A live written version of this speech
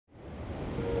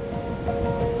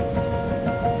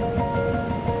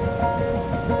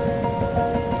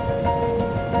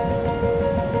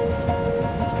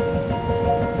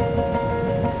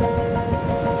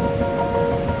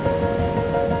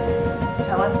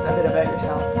us a bit about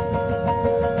yourself.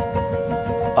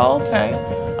 Okay.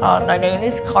 My name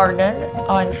is Carmen.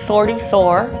 I'm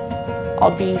 44.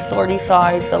 I'll be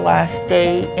 45 the last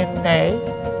day in May.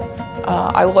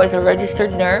 I was a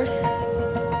registered nurse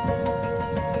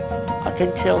up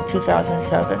until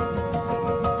 2007.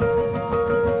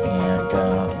 And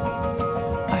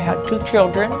I had 2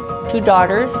 children, 2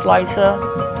 daughters, Liza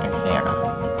and Hannah.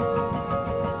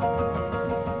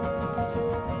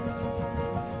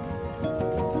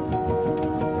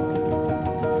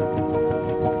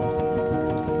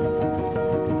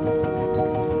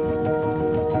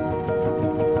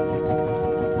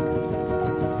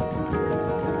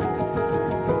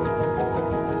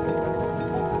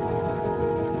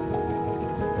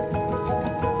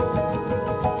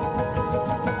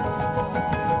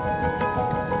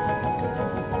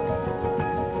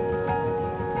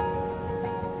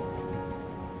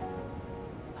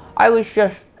 I was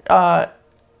just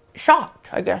shocked,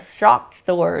 I guess. Shocked's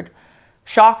the word.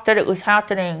 Shocked that it was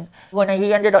happening. When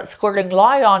he ended up squirting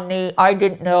lye on me, I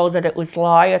didn't know that it was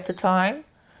lye at the time.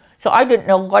 So I didn't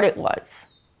know what it was.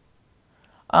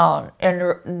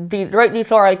 And right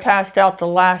before I passed out the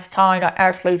last time, I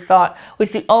actually thought, was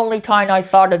the only time I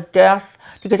thought of death,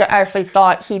 because I actually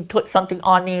thought he'd put something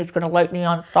on me, he's going to light me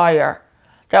on fire.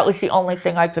 That was the only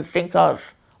thing I could think of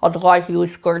why he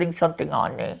was squirting something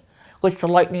on me, was to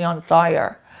light me on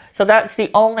fire. So that's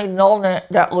the only moment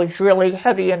that was really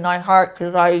heavy in my heart,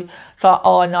 because I thought,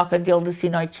 oh, I'm not going to be able to see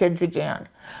my kids again.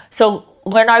 So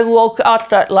when I woke up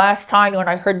that last time, when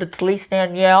I heard the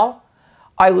policeman yell,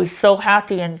 I was so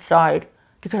happy inside,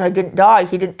 because I didn't die.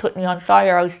 He didn't put me on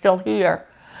fire. I was still here.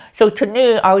 So to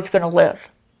me, I was going to live.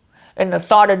 And the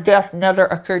thought of death never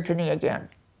occurred to me again.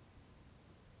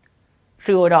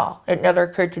 Through it all. It never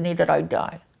occurred to me that I'd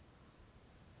die.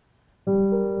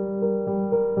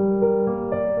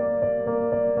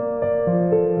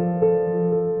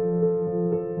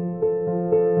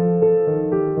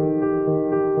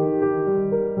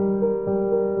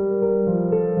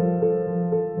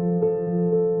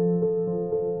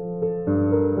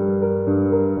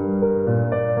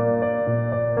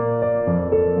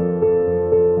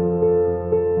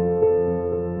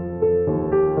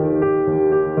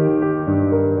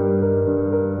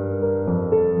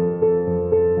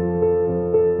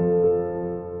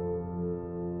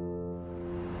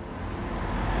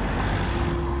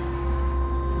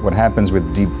 What happens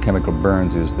with deep chemical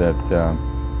burns is that,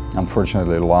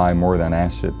 unfortunately, lye, more than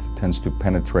acid, tends to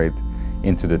penetrate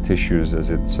into the tissues as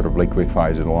it sort of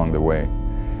liquefies it along the way.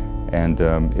 And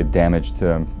it damaged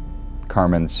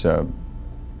Carmen's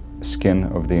skin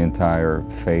of the entire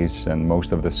face and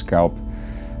most of the scalp.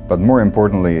 But more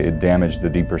importantly, it damaged the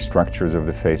deeper structures of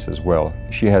the face as well.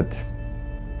 She had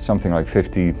something like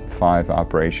 55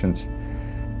 operations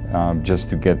just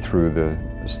to get through the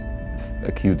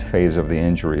acute phase of the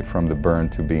injury, from the burn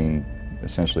to being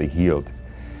essentially healed.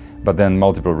 But then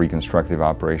multiple reconstructive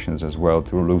operations as well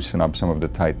to loosen up some of the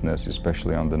tightness,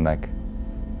 especially on the neck,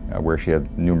 where she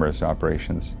had numerous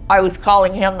operations. I was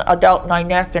calling him about my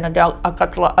neck and about a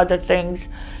couple of other things,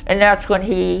 and that's when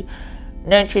he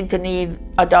mentioned to me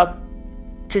about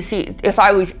to see if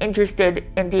I was interested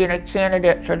in being a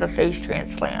candidate for the face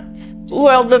transplants.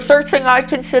 Well, the first thing I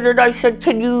considered, I said,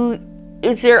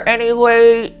 is there any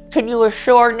way, can you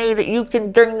assure me that you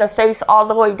can bring the face all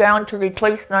the way down to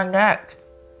replace my neck?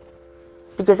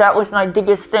 Because that was my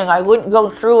biggest thing. I wouldn't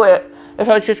go through it if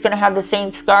I was just going to have the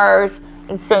same scars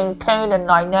and same pain in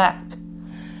my neck.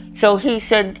 So he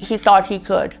said he thought he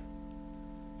could.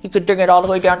 He could bring it all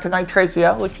the way down to my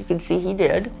trachea, which you can see he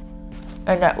did,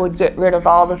 and that would get rid of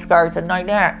all the scars in my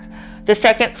neck. The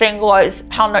second thing was,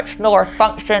 how much more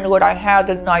function would I have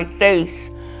in my face?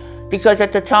 Because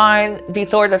at the time,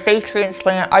 before the face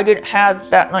transplant, I didn't have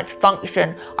that much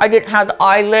function. I didn't have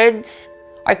eyelids.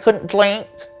 I couldn't blink.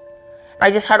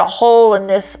 I just had a hole in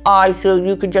this eye, so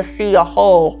you could just see a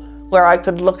hole where I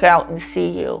could look out and see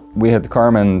you. We had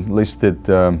Carmen listed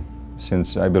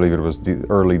since, I believe it was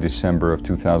early December of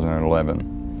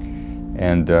 2011.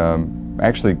 And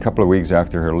actually, a couple of weeks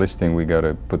after her listing, we got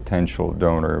a potential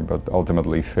donor, but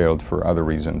ultimately failed for other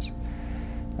reasons.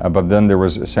 But then there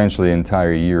was essentially an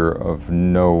entire year of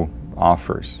no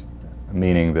offers,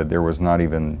 meaning that there was not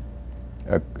even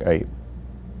a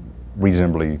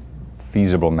reasonably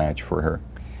feasible match for her.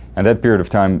 And that period of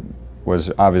time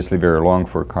was obviously very long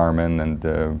for Carmen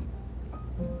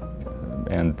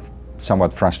and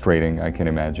somewhat frustrating, I can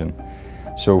imagine.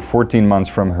 So 14 months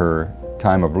from her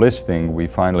time of listing, we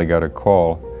finally got a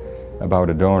call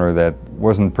about a donor that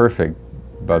wasn't perfect,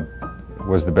 but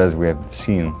was the best we have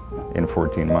seen in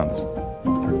 14 months.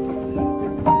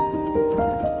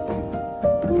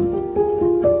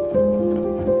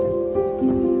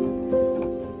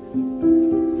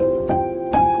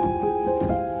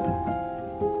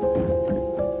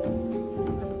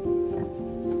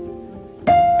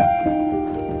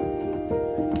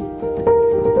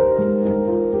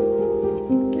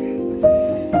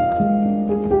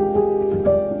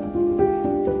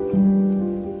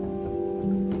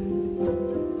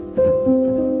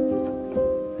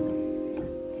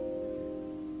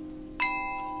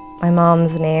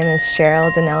 mom's name is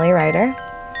Cheryl Denelli Ryder.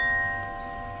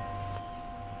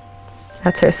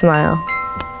 That's her smile.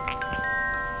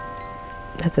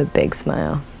 That's a big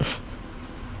smile.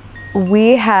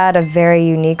 We had a very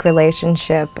unique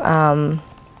relationship.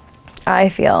 I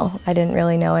feel. I didn't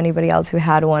really know anybody else who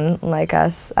had one like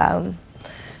us. I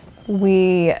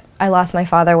lost my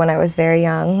father when I was very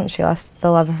young. She lost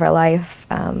the love of her life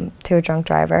to a drunk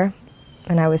driver.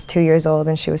 And I was 2 years old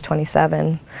and she was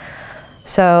 27.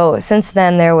 So since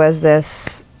then there was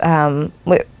this,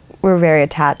 we were very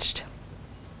attached.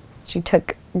 She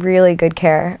took really good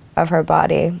care of her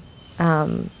body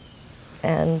and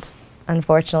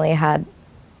unfortunately had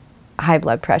high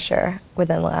blood pressure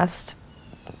within the last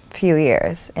few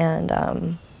years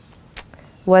and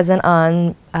wasn't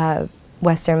on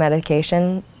Western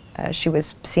medication. She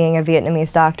was seeing a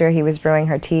Vietnamese doctor. He was brewing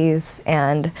her teas,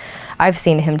 and I've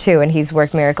seen him too, and he's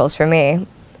worked miracles for me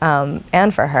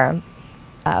and for her.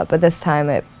 But this time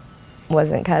it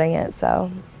wasn't cutting it,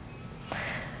 so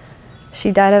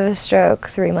she died of a stroke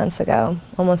 3 months ago,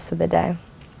 almost to the day.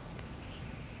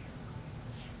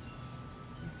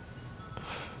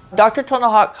 Dr.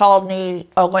 Tonahawk called me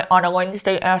on a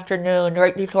Wednesday afternoon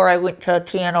right before I went to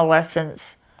piano lessons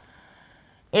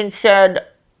and said,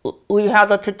 we have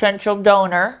a potential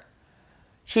donor.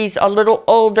 She's a little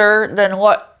older than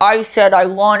what I said I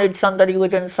wanted, somebody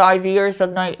within 5 years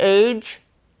of my age,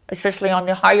 especially on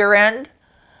the higher end.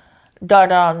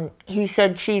 But he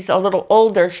said she's a little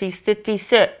older, she's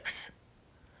 56.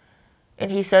 And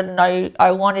he said, and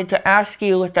I wanted to ask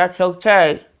you if that's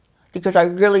okay, because I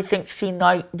really think she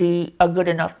might be a good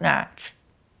enough match.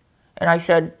 And I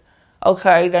said,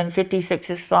 okay, then 56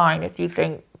 is fine if you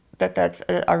think that that's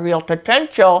a real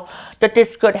potential that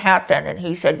this could happen. And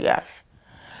he said yes.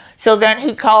 So then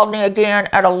he called me again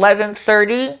at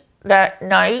 11:30 that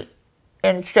night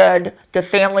and said, the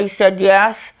family said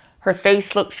yes, her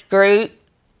face looks great,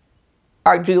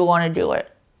 or do you want to do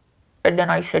it? And then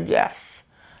I said yes.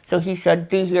 So he said,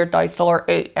 be here by 4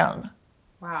 a.m.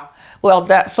 Wow. Well,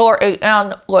 that 4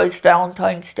 a.m. was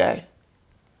Valentine's Day,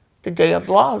 the day of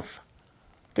love,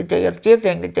 the day of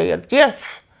giving, the day of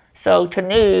gifts. So to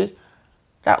me,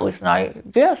 that was my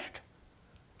gift.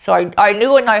 So I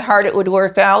knew in my heart it would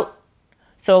work out,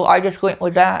 so I just went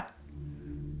with that.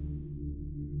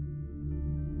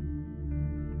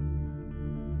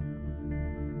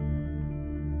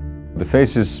 The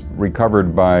face is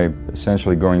recovered by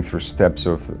essentially going through steps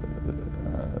of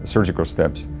surgical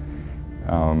steps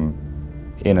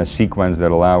in a sequence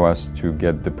that allow us to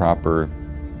get the proper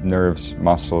nerves,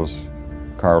 muscles,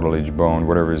 cartilage, bone,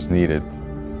 whatever is needed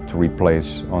to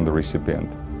replace on the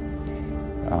recipient.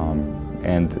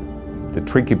 And the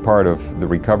tricky part of the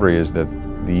recovery is that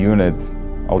the unit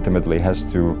ultimately has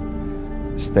to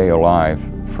stay alive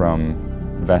from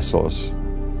vessels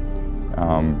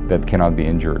that cannot be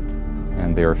injured.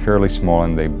 And they are fairly small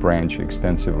and they branch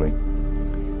extensively.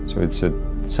 So it's a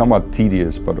somewhat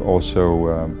tedious but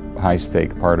also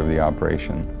high-stake part of the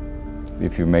operation.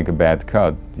 If you make a bad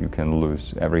cut, you can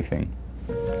lose everything.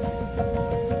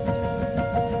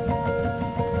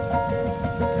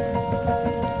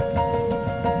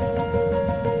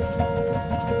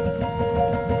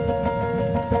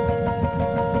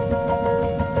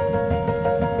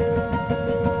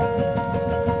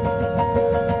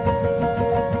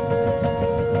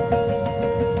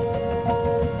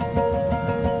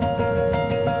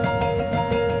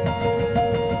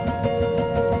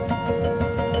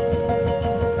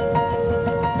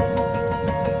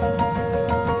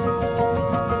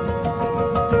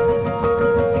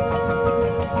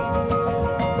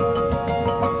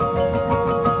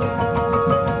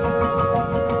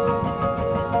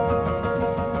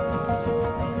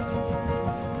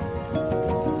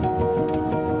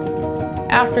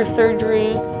 After surgery,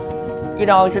 you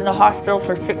know, I was in the hospital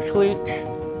for 6 weeks,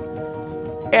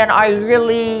 and I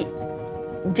really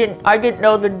didn't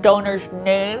know the donor's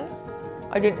name.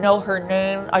 I didn't know her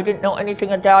name. I didn't know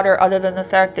anything about her other than the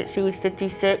fact that she was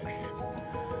 56.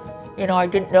 You know, I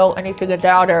didn't know anything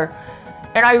about her.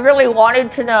 And I really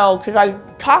wanted to know, because I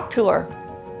talked to her,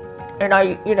 and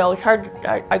it's hard,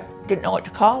 I didn't know what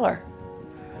to call her.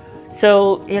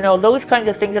 So, you know, those kinds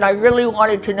of things, and I really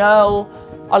wanted to know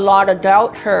a lot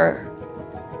about her,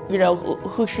 you know,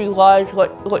 who she was,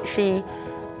 what she,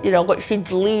 you know, what she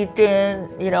believed in,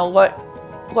 you know,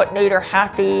 what made her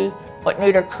happy, what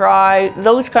made her cry,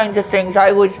 those kinds of things.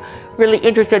 I was really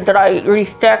interested, that I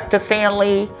respect the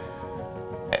family,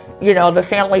 you know, the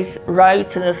family's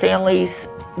rights and the family's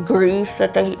grief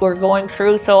that they were going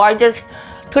through. So I just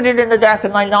put it in the back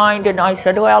of my mind, and I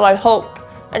said, well, I hope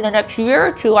in the next year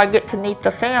or two I get to meet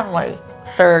the family.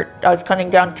 I was coming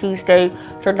down Tuesday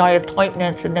for my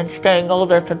appointments and then staying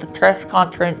over for the press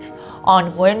conference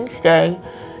on Wednesday.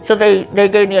 So they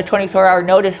gave me a 24-hour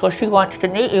notice, well, she wants to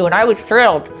meet you, and I was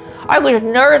thrilled. I was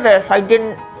nervous. I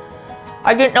didn't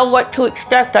know what to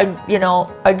expect. I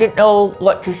didn't know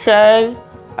what to say.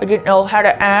 I didn't know how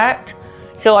to act.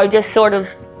 So I just sort of,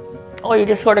 you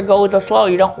just sort of go with the flow.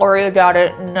 You don't worry about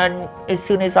it. And then as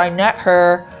soon as I met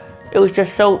her, it was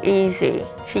just so easy.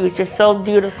 She was just so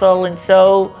beautiful and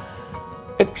so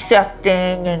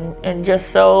accepting and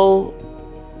just so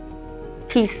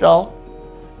peaceful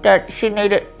that she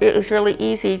made it was really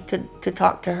easy to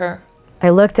talk to her. I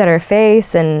looked at her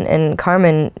face and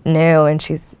Carmen knew, and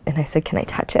I said, can I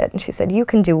touch it? And she said, you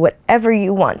can do whatever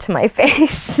you want to my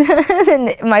face.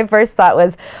 And my first thought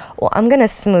was, well, I'm gonna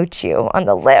smooch you on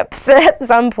the lips at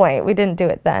some point. We didn't do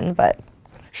it then, but.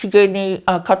 She gave me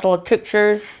a couple of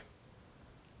pictures,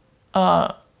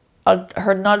 her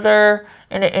mother,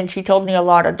 and she told me a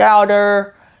lot about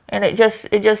her, and it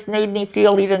just made me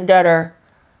feel even better.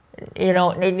 You know,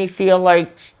 it made me feel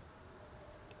like,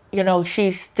 you know,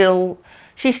 she's still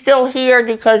here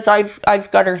because I've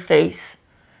got her face.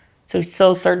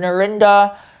 So for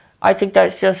Marinda, I think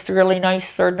that's just really nice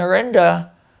for Marinda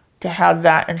to have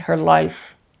that in her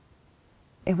life.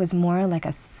 It was more like a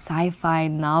sci-fi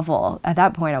novel. At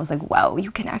that point, I was like, wow,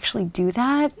 you can actually do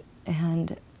that?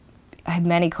 And I had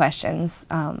many questions.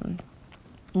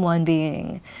 One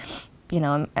being, you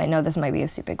know, I know this might be a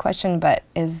stupid question, but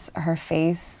is her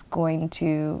face going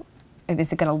to,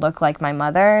 is it going to look like my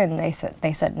mother? And they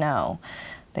said no.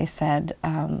 They said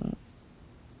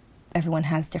everyone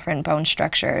has different bone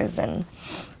structures and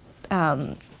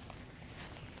and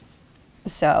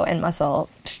muscle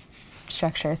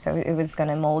structure, so it was going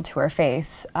to mold to her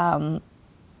face.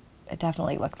 It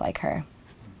definitely looked like her,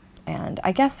 and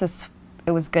I guess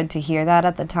it was good to hear that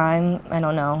at the time. I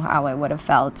don't know how I would have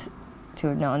felt to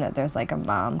have known that there's like a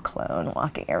mom clone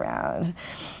walking around.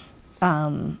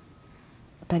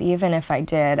 But even if I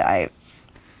did, I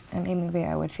mean, maybe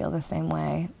I would feel the same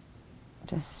way.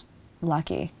 Just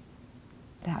lucky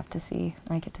to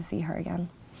I get to see her again.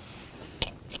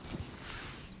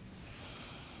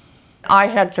 I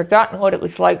had forgotten what it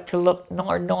was like to look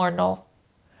normal.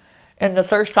 And the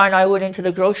first time I went into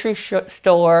the grocery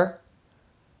store,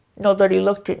 nobody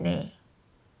looked at me.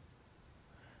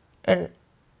 And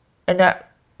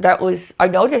that was, I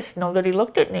noticed nobody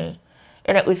looked at me.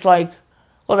 And it was like,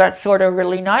 well, that's sort of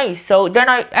really nice. So then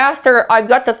after I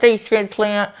got the face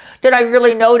transplant, then I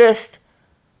really noticed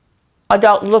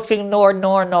about looking more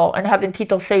normal and having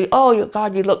people say, oh,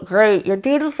 God, you look great. You're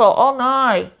beautiful. Oh,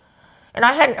 my. And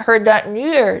I hadn't heard that in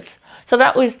years. So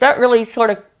that really sort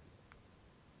of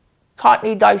caught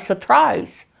me by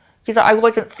surprise, because I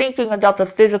wasn't thinking about the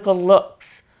physical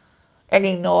looks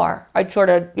anymore. I'd sort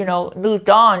of, you know, moved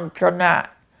on from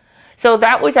that. So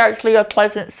that was actually a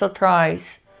pleasant surprise.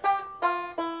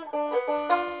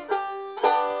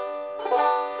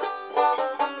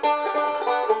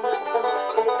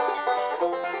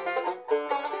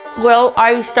 Well,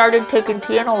 I started taking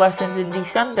piano lessons in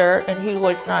December, and he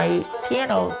was my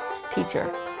piano teacher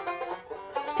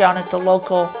down at the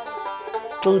local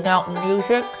Blue Mountain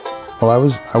Music. Well, I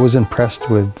was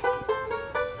impressed with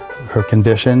her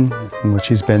condition and what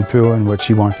she's been through and what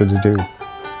she wanted to do.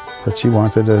 That she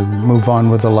wanted to move on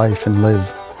with her life and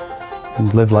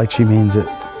live like she means it.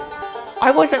 I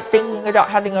wasn't thinking about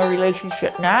having a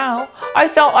relationship now. I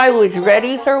felt I was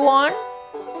ready for one,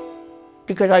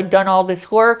 because I'd done all this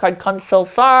work, I'd come so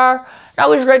far, I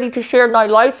was ready to share my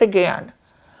life again.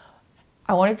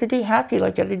 I wanted to be happy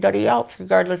like everybody else,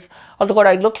 regardless of what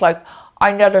I looked like.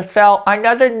 I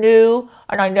never knew,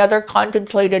 and I never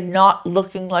contemplated not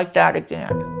looking like that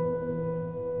again.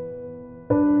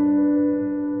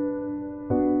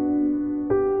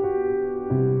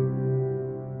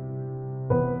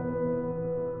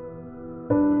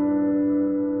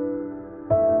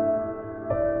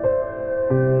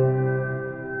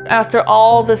 After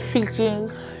all the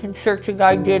seeking and searching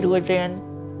I did within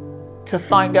to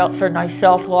find out for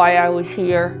myself why I was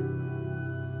here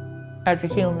as a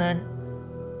human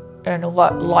and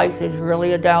what life is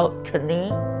really about to me,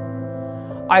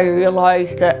 I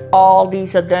realized that all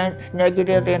these events,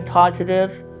 negative and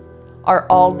positive, are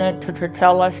all meant to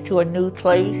propel us to a new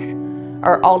place,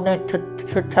 are all meant to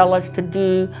propel us to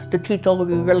be the people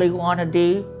we really want to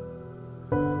be.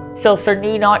 So for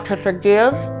me not to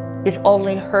forgive is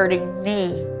only hurting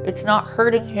me. It's not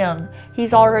hurting him.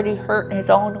 He's already hurt in his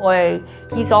own way.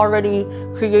 He's already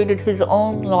created his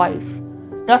own life.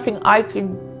 Nothing I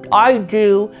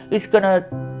do is gonna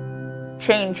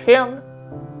change him.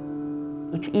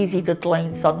 It's easy to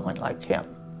blame someone like him.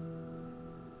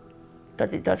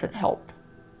 that it doesn't help.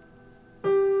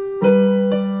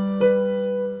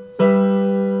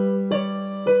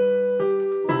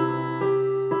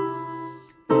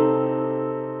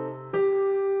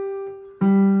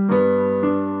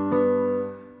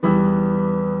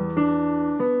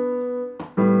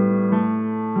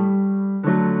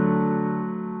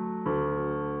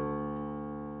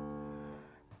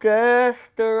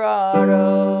 Desperado,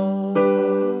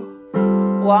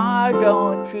 why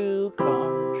don't you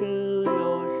come to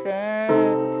your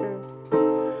senses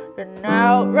and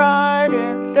outright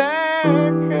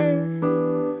instances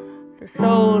for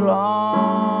so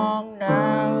long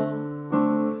now?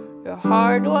 You're a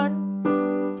hard one,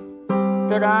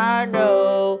 but I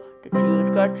know that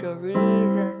you've got your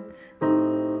reasons.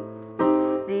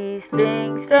 These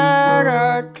things that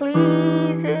are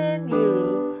pleasing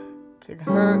you can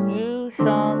hurt you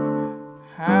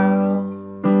somehow.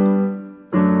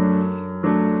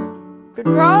 To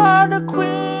draw the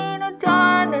queen of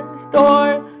diamonds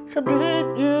door, she'll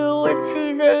beat you if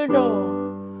she's able.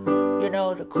 You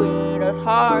know the queen of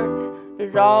hearts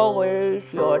is always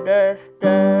your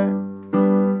destiny.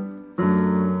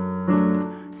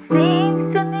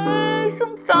 Seems to me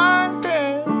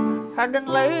something had been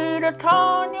laid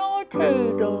upon your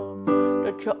table,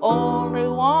 that you only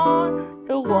want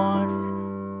the ones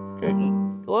that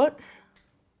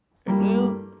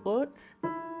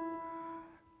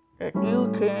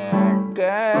you can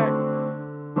get.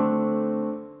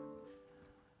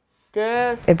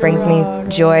 It brings me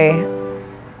joy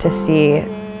to see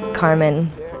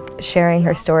Carmen sharing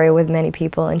her story with many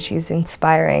people, and she's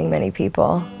inspiring many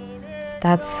people.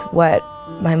 That's what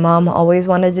my mom always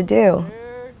wanted to do.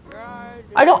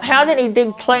 I don't have any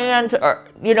big plans, or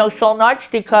so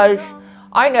much, because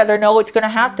I never know what's going to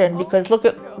happen, because look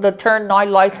at the turn my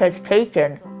life has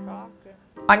taken.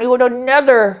 I would have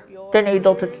never been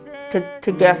able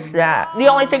to guess that. The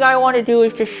only thing I want to do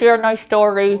is just share my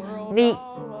story, meet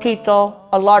people,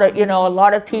 a lot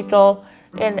of people,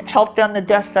 and help them the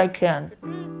best I can.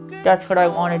 That's what I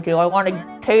want to do. I want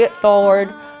to pay it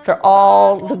forward for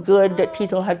all the good that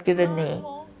people have given me.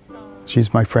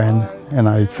 She's my friend, and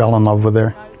I fell in love with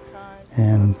her.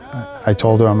 And I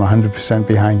told her I'm 100%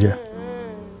 behind you.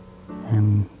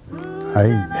 And I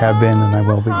have been, and I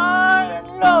will be. High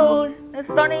and lows, it's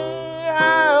funny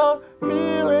how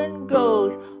feeling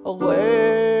goes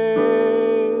away.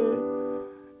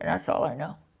 And that's all I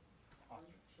know.